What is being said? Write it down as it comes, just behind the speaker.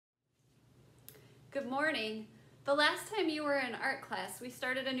Good morning. The last time you were in art class, we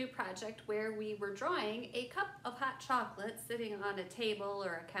started a new project where we were drawing a cup of hot chocolate sitting on a table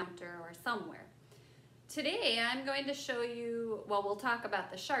or a counter or somewhere. Today I'm going to show you, well, we'll talk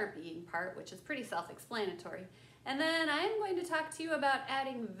about the Sharpieing part, which is pretty self-explanatory. And then I'm going to talk to you about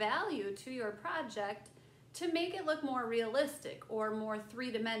adding value to your project to make it look more realistic or more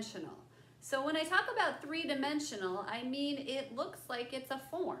three-dimensional. So when I talk about three-dimensional, I mean it looks like it's a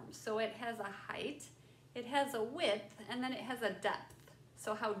form. So it has a height, it has a width, and then it has a depth.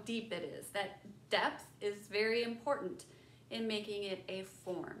 So how deep it is. That depth is very important in making it a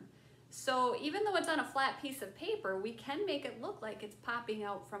form. So even though it's on a flat piece of paper, we can make it look like it's popping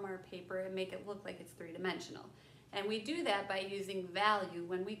out from our paper and make it look like it's three-dimensional. And we do that by using value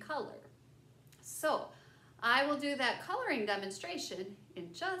when we color. So I will do that coloring demonstration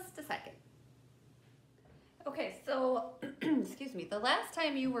in just a second. Okay, so, excuse me, the last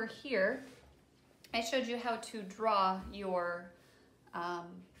time you were here, I showed you how to draw your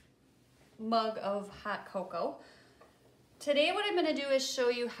mug of hot cocoa. Today what I'm going to do is show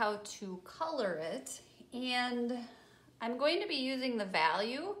you how to color it, and I'm going to be using the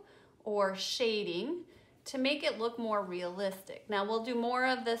value or shading to make it look more realistic. Now we'll do more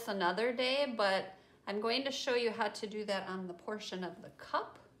of this another day, but I'm going to show you how to do that on the portion of the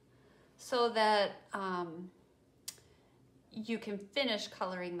cup so that you can finish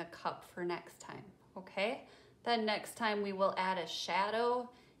coloring the cup for next time, okay? Then next time we will add a shadow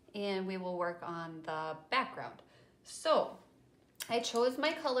and we will work on the background. So I chose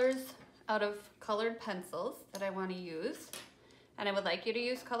my colors out of colored pencils that I want to use, and I would like you to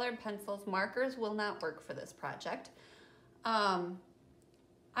use colored pencils. Markers will not work for this project. I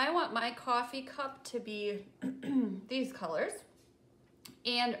want my coffee cup to be these colors,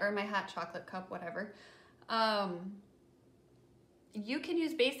 or my hot chocolate cup, whatever. You can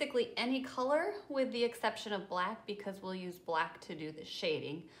use basically any color with the exception of black, because we'll use black to do the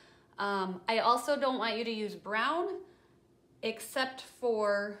shading. I also don't want you to use brown except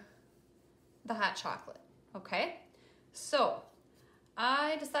for the hot chocolate, okay? So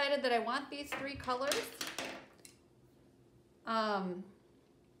I decided that I want these three colors.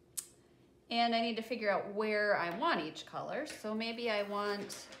 And I need to figure out where I want each color. So maybe I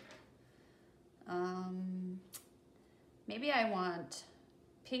want,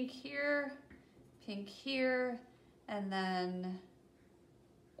 pink here, and then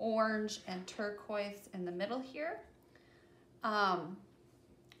orange and turquoise in the middle here.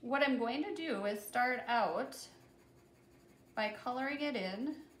 What I'm going to do is start out by coloring it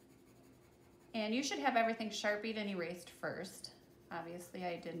in, and you should have everything Sharpied and erased first. Obviously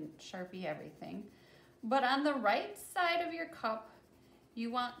I didn't Sharpie everything, but on the right side of your cup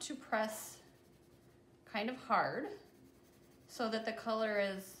you want to press kind of hard so that the color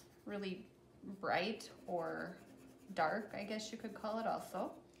is really bright or dark, I guess you could call it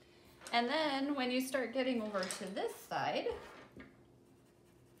also. And then when you start getting over to this side,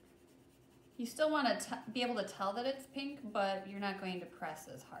 you still want to be able to tell that it's pink, but you're not going to press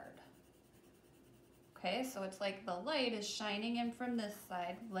as hard. Okay, so it's like the light is shining in from this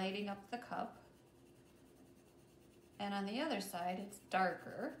side, lighting up the cup. And on the other side, it's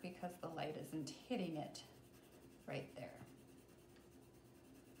darker because the light isn't hitting it right there.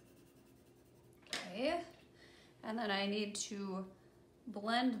 Okay, and then I need to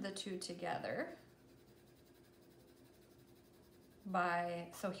blend the two together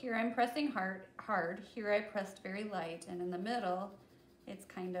so here I'm pressing hard, here I pressed very light, and in the middle, it's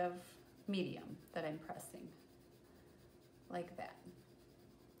kind of medium that I'm pressing, like that.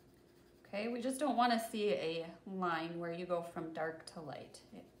 Okay, we just don't want to see a line where you go from dark to light.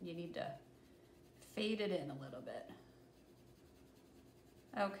 You need to fade it in a little bit.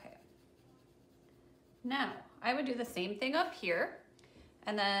 Okay. Now, I would do the same thing up here,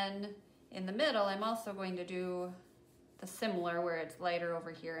 and then in the middle, I'm also going to do the similar where it's lighter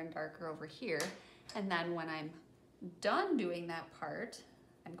over here and darker over here. And then when I'm done doing that part,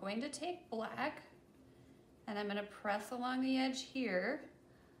 I'm going to take black and I'm going to press along the edge here,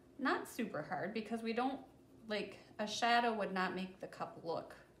 not super hard because we don't, like, a shadow would not make the cup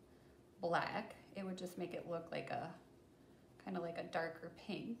look black. It would just make it look like kind of like a darker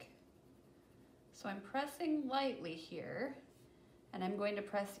pink. So I'm pressing lightly here, and I'm going to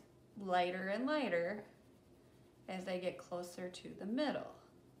press lighter and lighter as I get closer to the middle.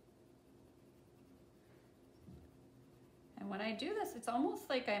 And when I do this, it's almost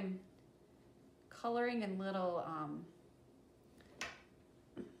like I'm coloring in little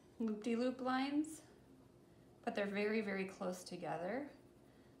loop-de-loop lines, but they're very, very close together.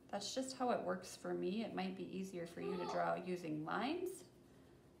 That's just how it works for me. It might be easier for you to draw using lines.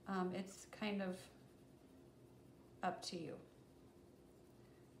 It's kind of up to you.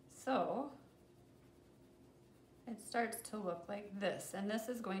 So it starts to look like this, and this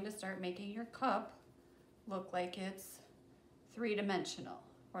is going to start making your cup look like it's three-dimensional,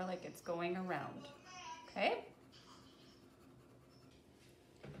 or like it's going around, okay?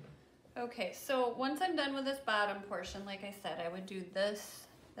 Okay, so once I'm done with this bottom portion, like I said, I would do this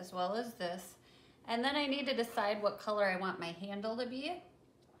as well as this, and then I need to decide what color I want my handle to be.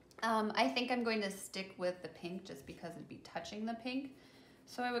 I think I'm going to stick with the pink just because it'd be touching the pink.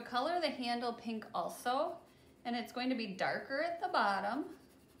 So I would color the handle pink also, and it's going to be darker at the bottom,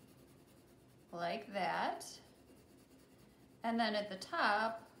 like that. And then at the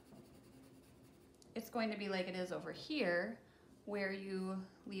top, it's going to be like it is over here, where you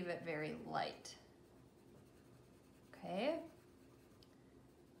leave it very light. Okay?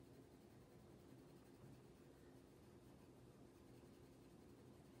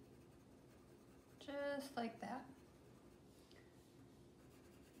 Just like that.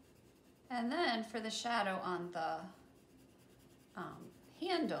 And then for the shadow on the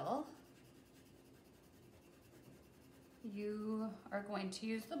handle, you are going to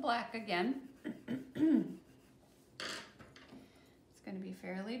use the black again. It's going to be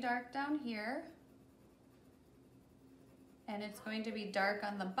fairly dark down here. And it's going to be dark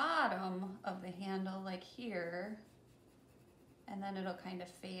on the bottom of the handle, like here. And then it'll kind of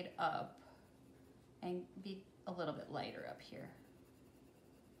fade up and be a little bit lighter up here.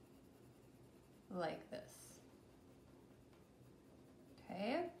 Like this.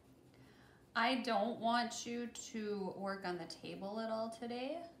 Okay. I don't want you to work on the table at all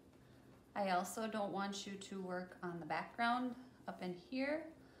today. I also don't want you to work on the background up in here.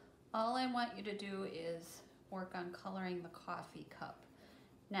 All I want you to do is work on coloring the coffee cup.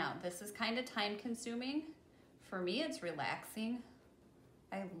 Now, this is kind of time consuming. For me, it's relaxing.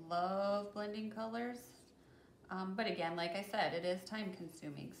 I love blending colors. But again, like I said, it is time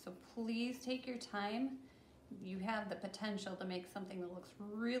consuming. So please take your time. You have the potential to make something that looks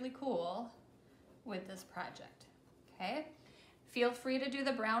really cool with this project, okay? Feel free to do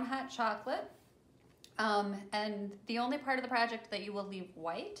the brown hot chocolate. And the only part of the project that you will leave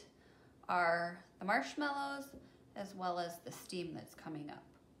white are the marshmallows as well as the steam that's coming up,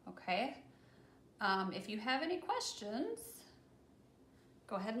 okay? If you have any questions,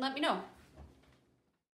 go ahead and let me know.